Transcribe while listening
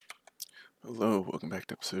Hello, welcome back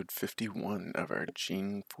to episode 51 of our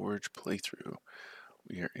Geneforge playthrough.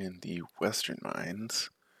 We are in the Western Mines,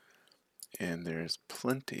 and there's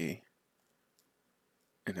plenty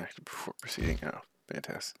enacted before proceeding. Oh,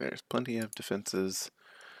 fantastic. There's plenty of defenses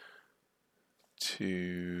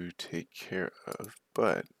to take care of,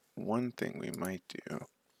 but one thing we might do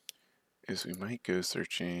is we might go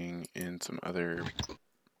searching in some other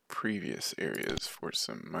previous areas for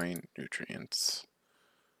some mine nutrients.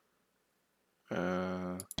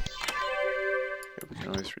 Yeah, we can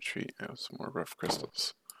always retreat. Oh, some more rough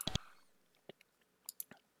crystals.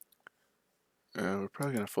 We're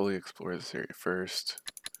probably going to fully explore this area first.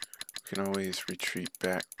 We can always retreat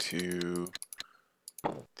back to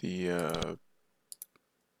the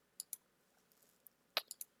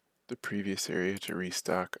previous area to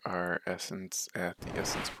restock our essence at the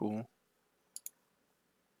essence pool.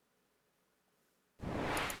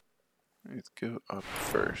 Let's go up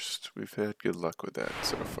first. We've had good luck with that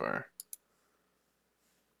so far.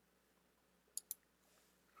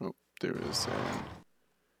 Oh, there was an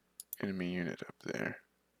enemy unit up there.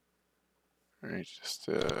 Alright, just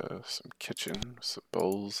some kitchen, some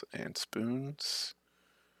bowls and spoons.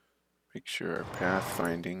 Make sure our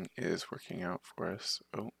pathfinding is working out for us.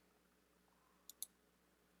 Oh,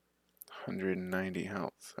 190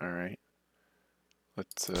 health. Alright.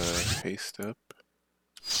 Let's haste up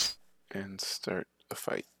and start a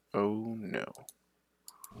fight. Oh no.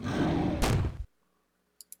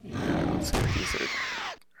 Yeah, let's get these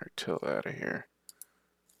artil out of here.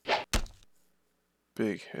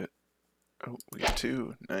 Big hit. Oh, we got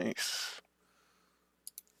two. Nice.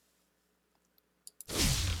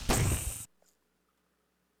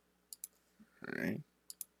 Alright.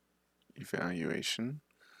 Evaluation.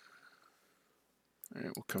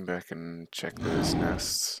 Alright, we'll come back and check those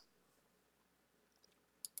nests.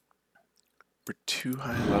 We're too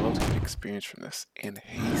high level to get experience from this, and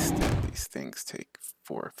hasted these things take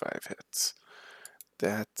 4 or 5 hits.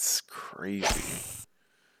 That's crazy.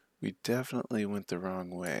 We definitely went the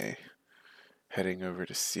wrong way, heading over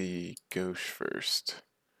to see Gauche first.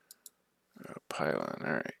 Pylon,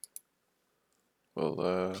 alright.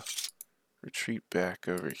 We'll retreat back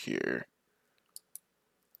over here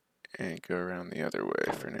and go around the other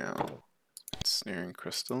way for now. Snaring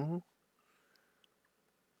crystal.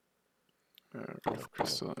 Rough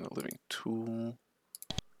crystal and a living tool.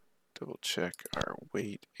 Double check our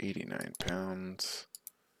weight, 89 pounds.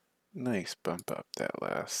 Nice bump up that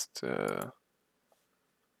last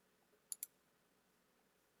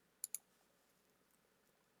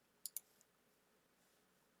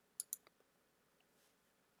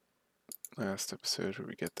last episode where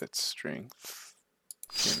we get that strength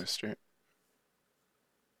canister.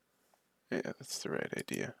 Yeah, that's the right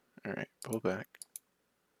idea. Alright, pull back.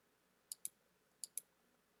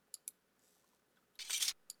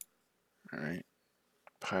 Alright,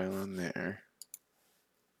 pylon there.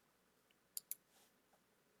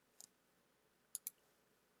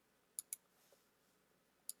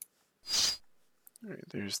 Alright,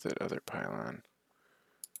 there's that other pylon.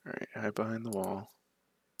 Alright, hide behind the wall.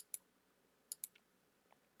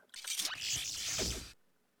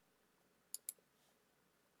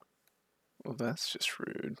 Well, that's just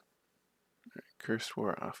rude. Alright, cursed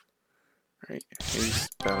war off. Alright,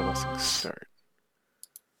 haste, battle busting, start.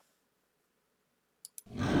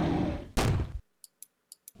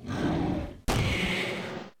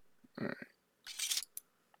 Alright.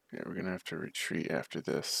 Yeah, we're gonna have to retreat after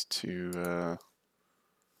this to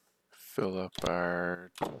fill up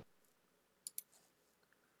our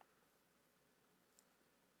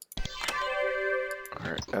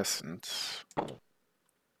essence.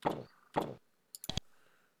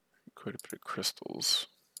 Quite a bit of crystals,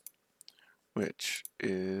 which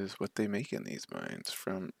is what they make in these mines.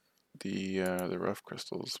 From the rough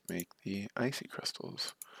crystals make the icy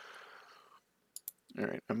crystals.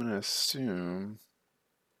 Alright, I'm gonna assume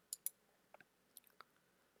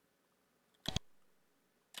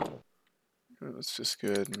let's just go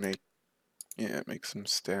ahead and make some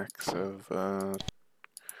stacks of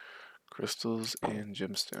crystals and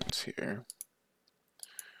gemstones here.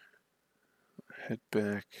 Head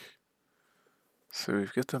back. So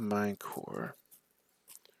we've got the mine core.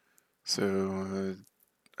 So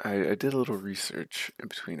I did a little research in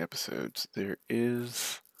between episodes. There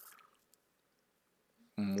is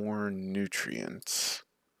more nutrients.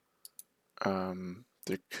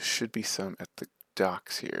 There should be some at the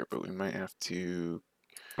docks here, but we might have to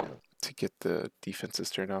get the defenses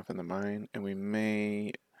turned off in the mine, and we may,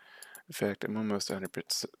 in fact, I'm almost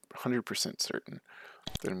 100% certain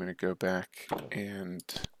that I'm going to go back and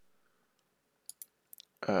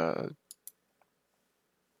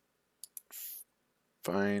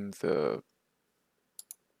find the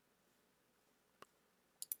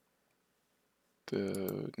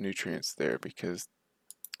nutrients there, because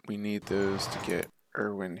we need those to get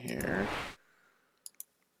Erwin here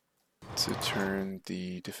to turn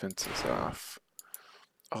the defenses off.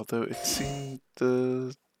 Although it seemed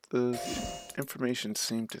the information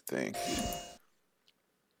seemed to think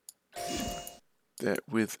that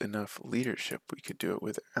with enough leadership we could do it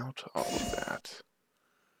without all of that.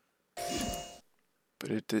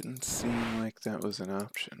 But it didn't seem like that was an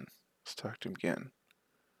option. Let's talk to him again.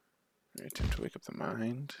 Attempt to wake up the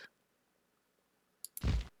mind.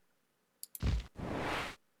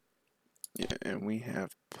 Yeah, and we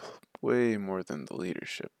have way more than the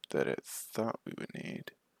leadership that it thought we would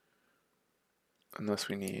need. Unless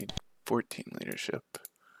we need 14 leadership.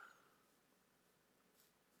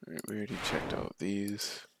 Alright, we already checked all of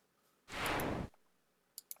these.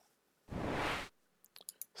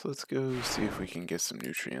 So let's go see if we can get some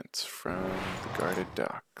nutrients from the guarded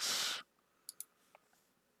docks.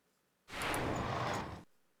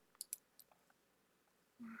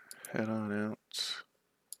 Head on out.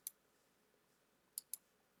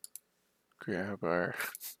 Grab our...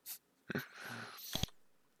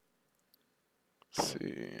 Let's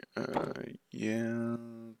see. Yeah.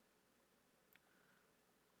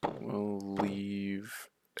 We'll leave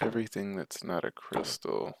everything that's not a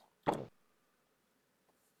crystal.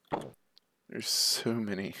 There's so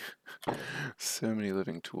many, so many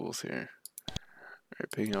living tools here.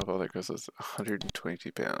 Alright, picking up all that crystals,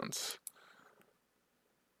 122 pounds.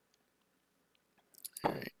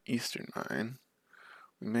 Alright, Eastern Mine.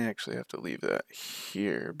 We may actually have to leave that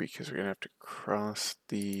here because we're going to have to cross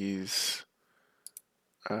these,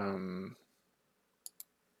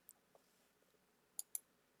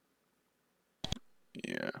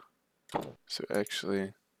 yeah. So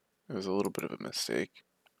actually, it was a little bit of a mistake.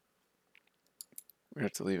 We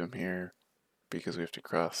have to leave them here because we have to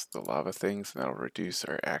cross the lava things, and that'll reduce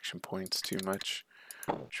our action points too much,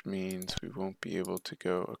 which means we won't be able to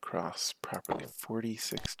go across properly.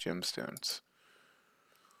 46 gemstones.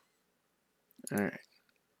 Alright.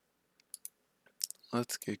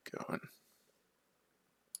 Let's get going.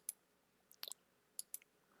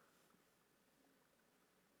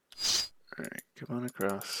 Alright, come on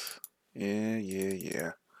across.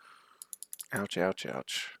 Yeah. Ouch, ouch,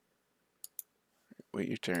 ouch. Wait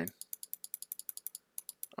your turn.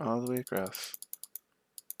 All the way across.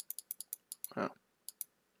 Wow.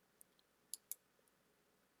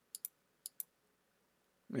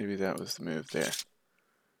 Maybe that was the move there.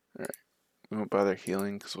 Alright. We won't bother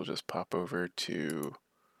healing because we'll just pop over to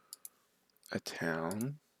a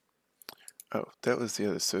town. Oh, that was the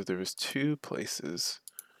other. So there was 2 places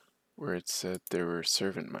where it said there were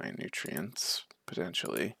servant mine nutrients,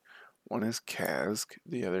 potentially. One is Kazg,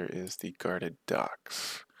 the other is the guarded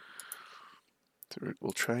docks. So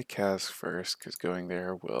we'll try Kazg first, because going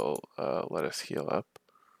there will let us heal up.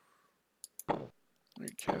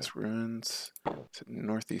 Kazg ruins. It's the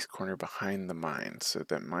northeast corner behind the mine, so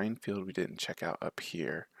that minefield we didn't check out up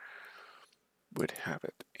here would have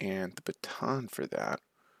it. And the baton for that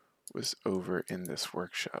was over in this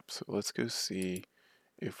workshop. So let's go see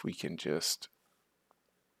if we can just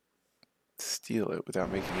steal it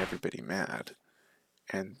without making everybody mad,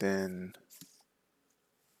 and then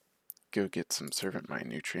go get some servant mine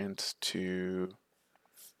nutrients to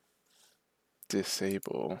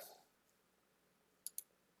disable.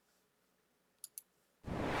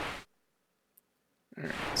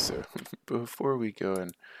 Alright, so before we go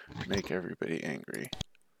and make everybody angry,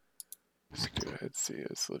 let's go ahead and see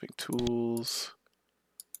it's living tools.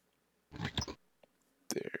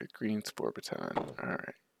 There, green spore baton.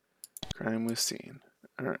 Alright. Crime was seen.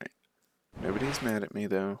 Alright. Nobody's mad at me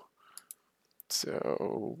though.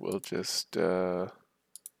 So we'll just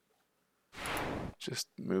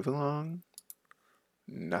move along.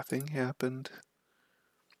 Nothing happened.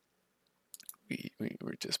 We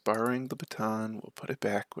were just borrowing the baton. We'll put it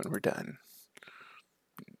back when we're done.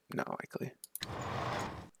 Not likely.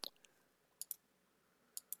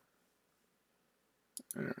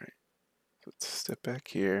 Alright. Let's step back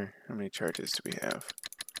here. How many charges do we have?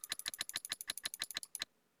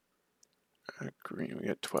 Green, we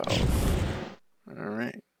got 12.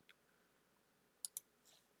 Alright.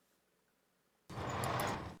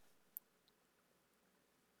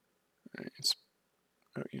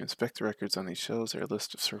 You inspect the records on these shelves. There are a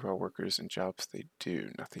list of survival workers and jobs they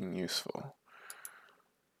do. Nothing useful.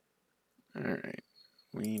 Alright.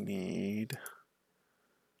 We need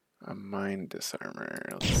a mine disarmer.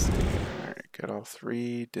 Let's see. Alright, got all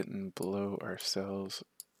 3. Didn't blow ourselves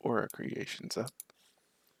or our creations up.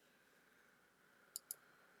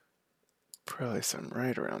 probably some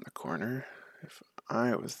right around the corner. If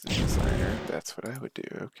I was the designer, that's what I would do.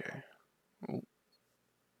 Okay. Ooh.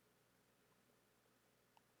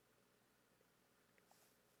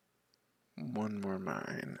 One more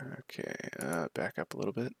mine. Okay, back up a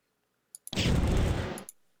little bit.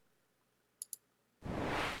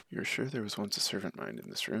 You're sure there was once a servant mine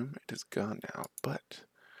in this room? It is gone now, but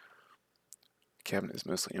the cabinet is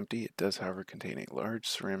mostly empty. It does, however, contain a large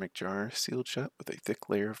ceramic jar sealed shut with a thick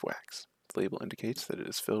layer of wax. The label indicates that it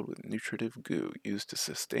is filled with nutritive goo used to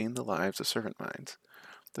sustain the lives of servant mines.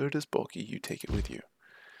 Though it is bulky, you take it with you.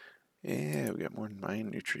 Yeah, we got more mine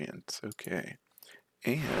nutrients. Okay.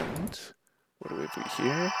 And what do we have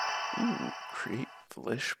here? Ooh, create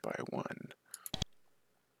Vlish by 1.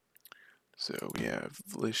 So we have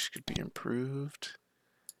Vlish could be improved.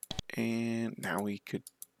 And now we could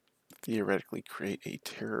theoretically create a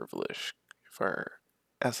Terror Vlish if our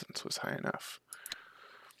essence was high enough.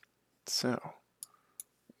 So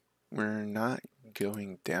we're not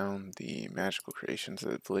going down the magical creations.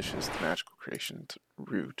 The Vlish is the magical creations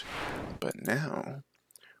route. But now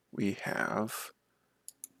we have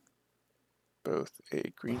both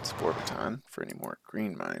a green spore baton for any more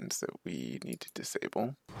green mines that we need to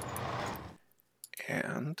disable,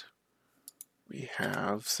 and we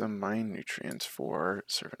have some mine nutrients for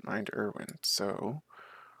servant mind Erwin. So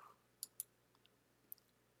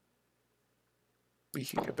we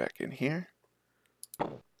can go back in here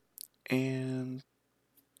and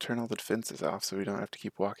turn all the defenses off so we don't have to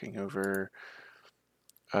keep walking over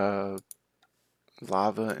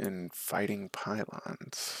lava and fighting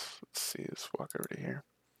pylons. Let's see, let's walk over to here.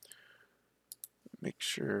 Make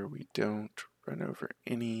sure we don't run over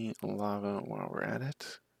any lava while we're at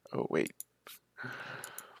it. Oh, wait.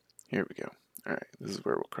 Here we go. Alright, this is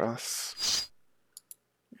where we'll cross.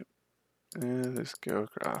 Yep. And just go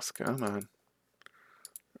across. Come on.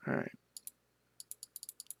 Alright.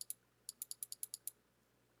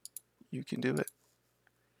 You can do it.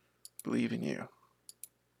 Believe in you.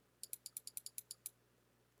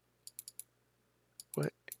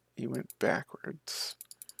 What? You went backwards.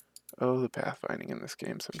 Oh, the pathfinding in this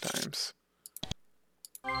game sometimes.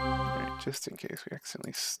 Alright, just in case we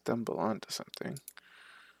accidentally stumble onto something.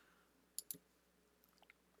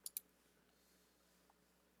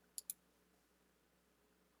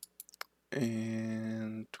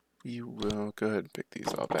 And we will go ahead and pick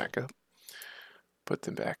these all back up. Put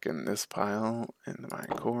them back in this pile in the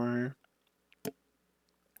mine core. And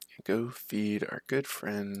go feed our good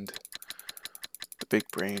friend, the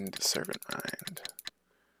big-brained servant mind.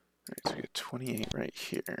 Alright, so we get 28 right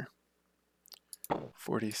here.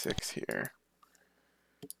 46 here.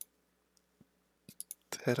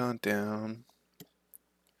 Let's head on down.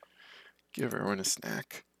 Give everyone a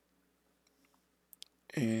snack.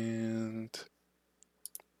 And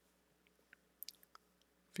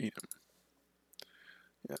feed them.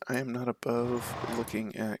 Yeah, I am not above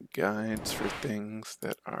looking at guides for things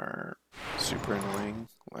that are super annoying,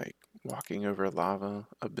 like walking over lava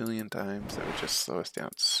a billion times. That would just slow us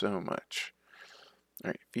down so much.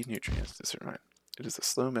 Alright, feed nutrients to servant mind. It is a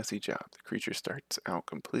slow, messy job. The creature starts out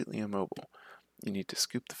completely immobile. You need to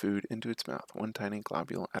scoop the food into its mouth, one tiny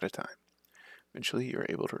globule at a time. Eventually, you are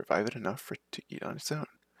able to revive it enough for it to eat on its own.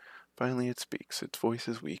 Finally, it speaks. Its voice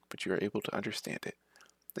is weak, but you are able to understand it.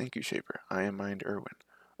 Thank you, Shaper. I am Mind Erwin.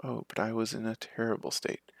 Oh, but I was in a terrible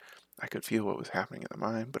state. I could feel what was happening in the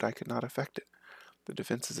mine, but I could not affect it. The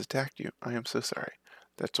defenses attacked you. I am so sorry.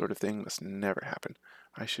 That sort of thing must never happen.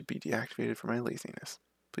 I should be deactivated for my laziness.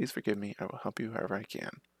 Please forgive me. I will help you however I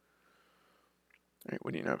can. Alright,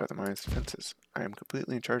 what do you know about the mine's defenses? I am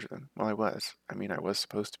completely in charge of them. Well, I was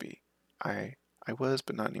supposed to be. I was,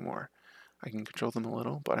 but not anymore. I can control them a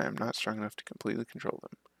little, but I am not strong enough to completely control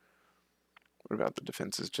them. What about the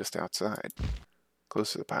defenses just outside? The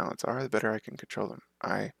closer the pylons are, the better I can control them.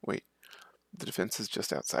 Wait, the defenses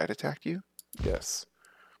just outside attacked you? Yes.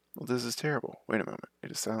 Well, this is terrible. Wait a moment.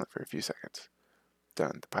 It is silent for a few seconds.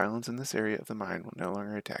 Done. The pylons in this area of the mine will no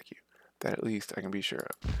longer attack you. That at least I can be sure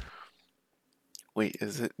of. Wait,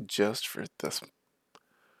 is it just for this?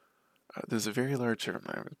 There's a very large servant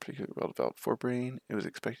mine with particularly well-developed forebrain. It was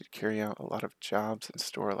expected to carry out a lot of jobs and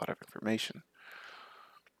store a lot of information.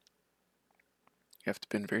 You have to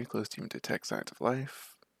bend very close to even detect signs of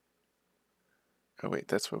life. Oh wait,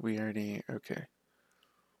 that's what we already... Okay.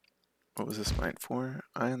 What was this mine for?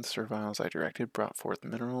 I and the serviles I directed brought forth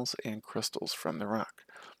minerals and crystals from the rock.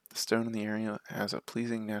 The stone in the area has a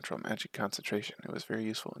pleasing natural magic concentration. It was very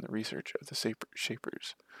useful in the research of the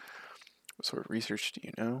Shapers. What sort of research do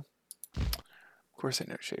you know? Of course I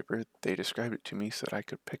know, Shaper. They described it to me so that I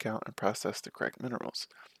could pick out and process the correct minerals.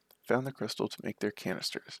 I found the crystal to make their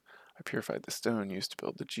canisters. I purified the stone used to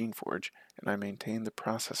build the Geneforge, and I maintained the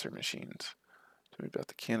processor machines. Tell me about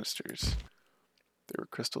the canisters. They were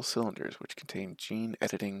crystal cylinders which contained gene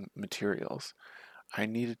editing materials. I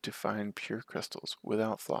needed to find pure crystals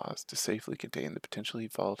without flaws to safely contain the potentially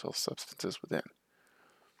volatile substances within.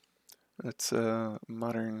 That's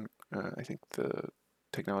modern, I think the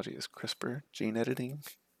technology is CRISPR, gene editing.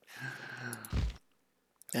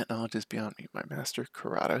 That knowledge is beyond me. My master,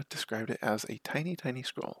 Karada, described it as a tiny, tiny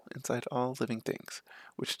scroll inside all living things,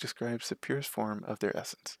 which describes the purest form of their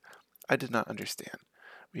essence. I did not understand,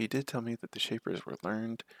 but he did tell me that the Shapers were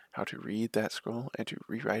learned how to read that scroll and to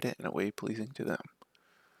rewrite it in a way pleasing to them.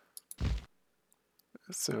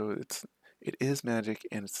 So it is magic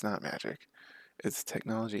and it's not magic. It's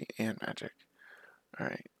technology and magic.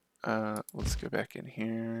 Alright, let's go back in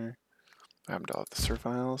here. What happened to all the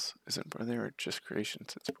surviles? Isn't where they were just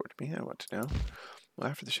creations that supported me? I want to know. Well,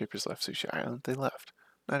 after the Shapers left Sushi Island, they left.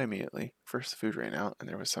 Not immediately. First, the food ran out, and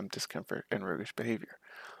there was some discomfort and roguish behavior.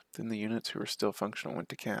 Then the units who were still functional went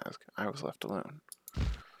to Kazg. I was left alone.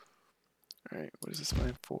 Alright, what is this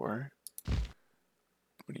mine for?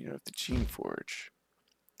 What do you know of the Geneforge?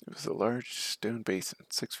 It was a large stone basin,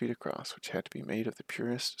 6 feet across, which had to be made of the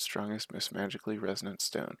purest, strongest, most magically resonant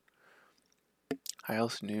stone. I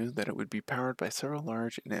also knew that it would be powered by several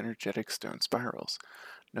large and energetic stone spirals.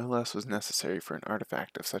 No less was necessary for an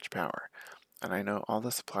artifact of such power, and I know all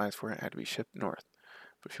the supplies for it had to be shipped north.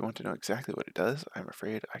 But if you want to know exactly what it does, I'm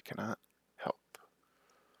afraid I cannot help.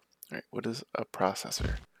 Alright, what is a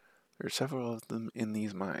processor? There are several of them in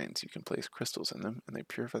these mines. You can place crystals in them, and they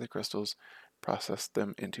purify the crystals, process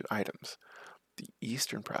them into items. The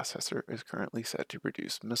eastern processor is currently set to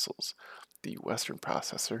produce missiles. The western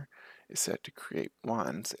processor is set to create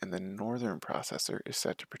wands, and the northern processor is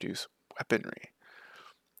set to produce weaponry.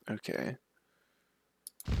 Okay.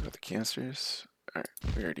 What about the canisters? Alright,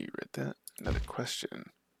 we already read that. Another question.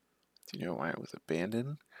 Do you know why it was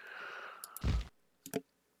abandoned?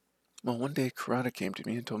 Well, one day Karada came to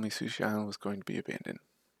me and told me Sushi Island was going to be abandoned.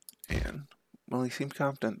 And, well, he seemed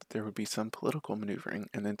confident that there would be some political maneuvering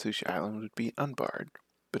and then Sushi Island would be unbarred.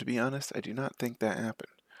 But to be honest, I do not think that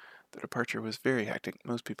happened. The departure was very hectic.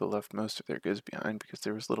 Most people left most of their goods behind because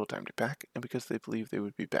there was little time to pack and because they believed they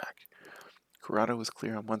would be back. Karada was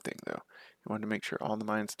clear on one thing, though. He wanted to make sure all the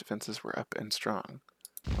mine's defenses were up and strong.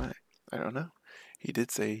 Why? I don't know. He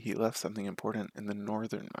did say he left something important in the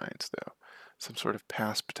northern mines, though. Some sort of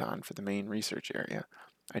pass baton for the main research area.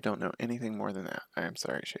 I don't know anything more than that. I am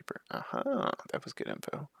sorry, Shaper. Aha, that was good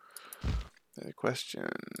info. Another question.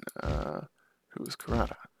 Who was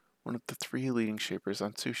Karada? One of the 3 leading Shapers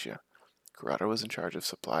on Tsushia. Karada was in charge of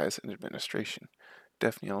supplies and administration.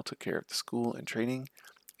 Daphniel took care of the school and training,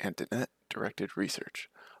 and Danette directed research.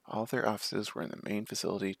 All of their offices were in the main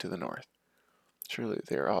facility to the north. Surely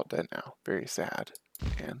they are all dead now. Very sad.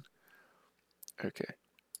 And okay.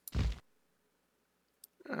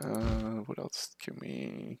 What else can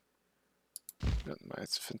we... My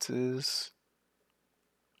defenses.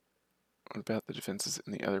 What about the defenses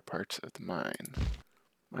in the other parts of the mine?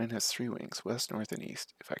 Mine has 3 wings, west, north, and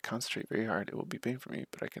east. If I concentrate very hard, it will be pain for me,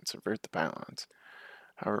 but I can subvert the pylons.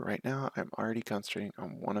 However, right now, I'm already concentrating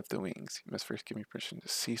on one of the wings. You must first give me permission to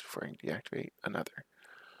cease before I can deactivate another.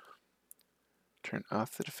 Turn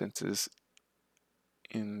off the defenses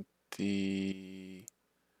in the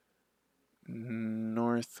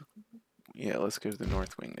north. Yeah, let's go to the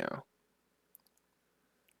north wing now.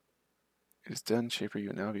 It is done, Shaper. You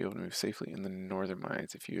will now be able to move safely in the northern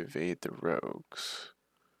mines if you evade the rogues.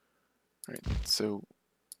 Alright, so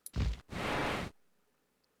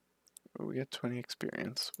we got 20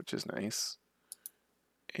 experience, which is nice.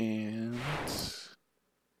 And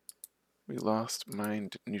we lost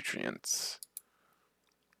mined nutrients.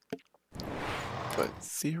 But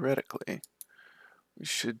theoretically, we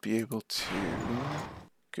should be able to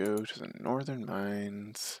go to the northern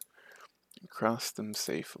mines and cross them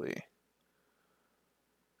safely.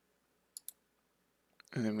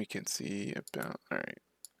 And then we can see about, alright.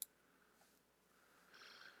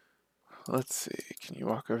 Let's see, can you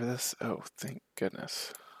walk over this? Oh, thank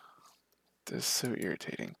goodness. This is so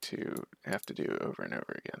irritating to have to do over and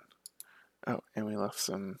over again. Oh, and we left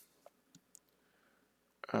some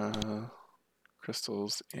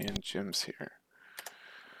crystals and gems here.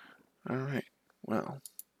 Alright, well.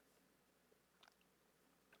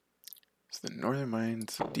 So the northern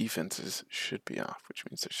mines defenses should be off, which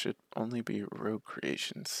means there should only be rogue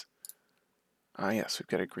creations. Ah yes, we've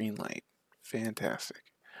got a green light. Fantastic.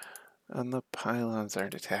 And the pylons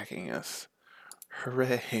aren't attacking us.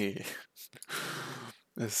 Hooray!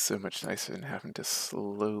 This is so much nicer than having to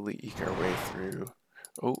slowly eke our way through.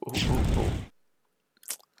 Oh.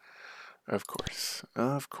 Of course.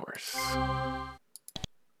 Of course.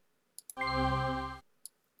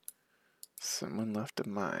 Someone left a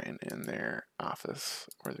mine in their office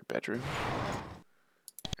or their bedroom.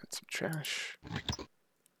 And some trash.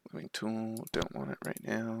 Living tool, don't want it right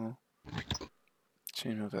now.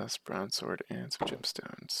 Chain of vest, bronze sword, and some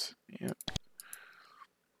gemstones. Yep.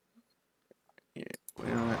 Yeah,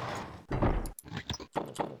 you know what?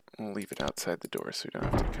 We'll leave it outside the door so we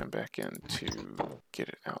don't have to come back in to get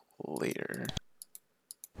it out later.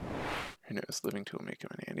 Who knows? Living tool may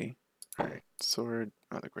come in handy. Alright, sword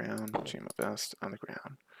on the ground, chain of vest on the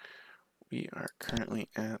ground. We are currently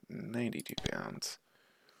at 92 pounds.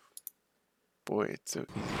 Boy, it's so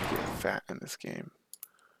easy to get fat in this game.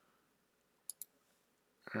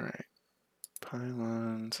 Alright.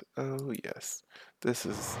 Pylons. Oh yes. This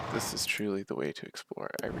is truly the way to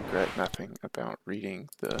explore. I regret nothing about reading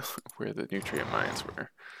the where the nutrient mines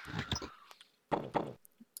were.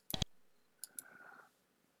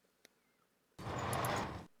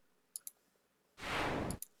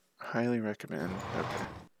 Highly recommend. Okay.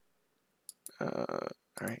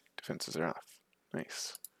 Alright, defenses are off.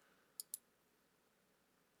 Nice.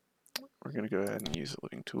 We're gonna go ahead and use a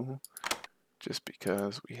living tool just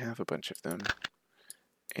because we have a bunch of them.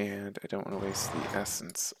 And I don't want to waste the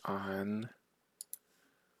essence on...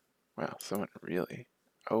 Wow, someone really...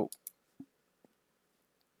 Oh.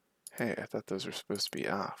 Hey, I thought those were supposed to be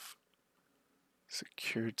off.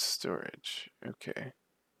 Secured storage. Okay.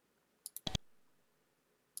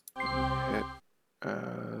 Hit.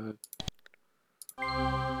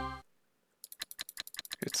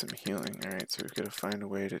 Get some healing. Alright, so we've got to find a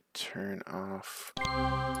way to turn off...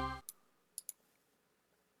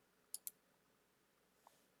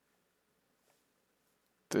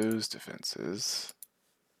 those defenses.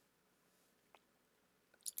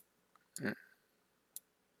 Alright,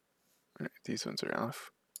 these ones are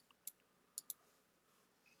off.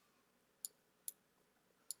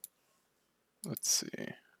 Let's see.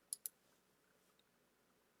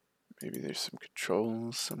 Maybe there's some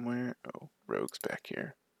controls somewhere. Oh, rogue's back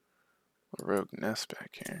here. A rogue nest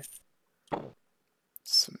back here.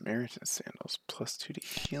 Samaritan sandals, +2 to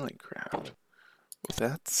healing craft. Well,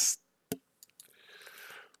 that's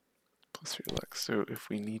 +3 luck. So if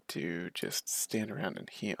we need to just stand around and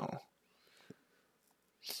heal.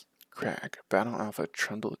 Crag, Battle Alpha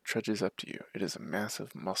trudges up to you. It is a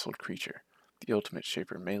massive, muscled creature. The ultimate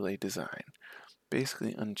shaper melee design.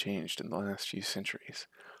 Basically unchanged in the last few centuries.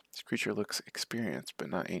 This creature looks experienced, but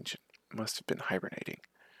not ancient. It must have been hibernating.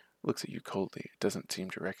 It looks at you coldly. It doesn't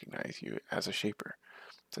seem to recognize you as a shaper.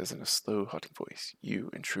 It says in a slow, halting voice,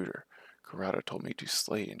 "You, intruder. Corrado told me to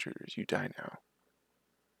slay intruders. You die now."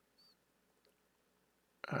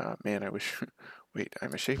 Man, I wish... Wait,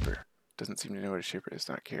 I'm a shaper. Doesn't seem to know what a shaper does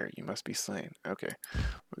not care. You must be slain. Okay.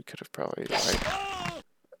 We could have probably...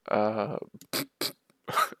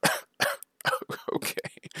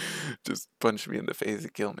 Okay. Just punch me in the face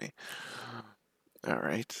and kill me.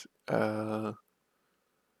 Alright.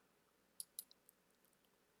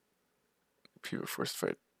 People were forced to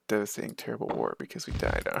fight a devastating, terrible war because we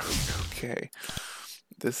died. Okay.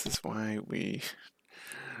 This is why we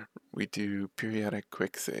do periodic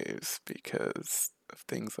quick saves, because of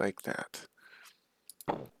things like that.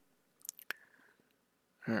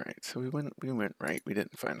 Alright, so we went right. We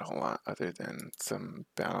didn't find a whole lot other than some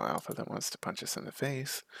Battle Alpha that wants to punch us in the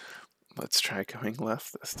face. Let's try going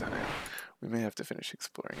left this time. We may have to finish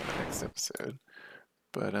exploring in the next episode.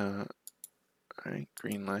 But, alright,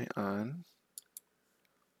 green light on.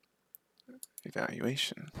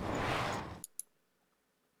 Evaluation.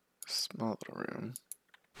 Small little room.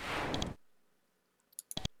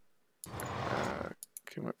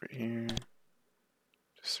 Come over here.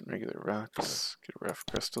 Just some regular rocks. Get a rough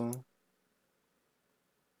crystal.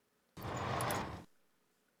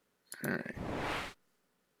 Alright.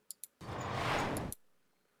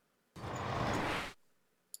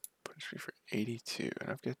 Punch me for 82, and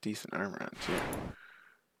I've got decent armor on too.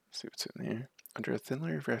 Let's see what's in there. Under a thin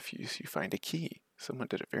layer of refuse, you find a key. Someone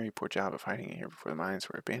did a very poor job of hiding it here before the mines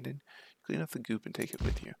were abandoned. You clean up the goop and take it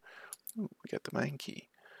with you. Ooh, we got the mine key.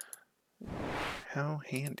 How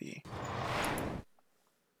handy.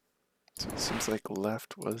 So it seems like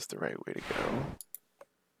left was the right way to go.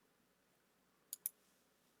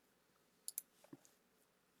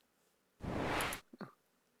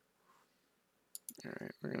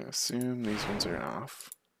 Alright, we're going to assume these ones are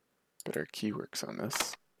off. But our key works on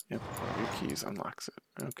this. Yep, one of your keys unlocks it.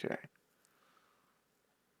 Okay.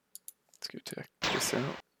 Let's go check this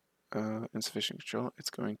out. Insufficient control.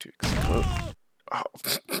 It's going to explode. Oh.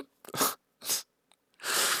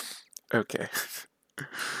 Okay.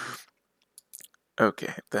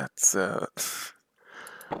 Okay, that's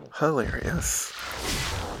hilarious.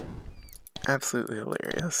 Absolutely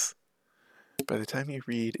hilarious. By the time you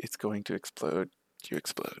read it's going to explode, you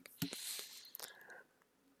explode.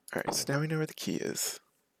 Alright, so now we know where the key is.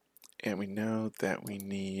 And we know that we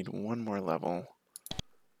need one more level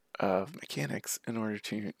of mechanics in order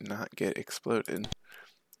to not get exploded,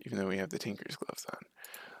 even though we have the Tinker's gloves on.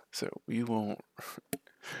 So we won't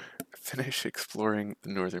finish exploring the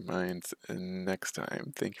Northern Mines next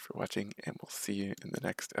time. Thank you for watching, and we'll see you in the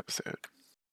next episode.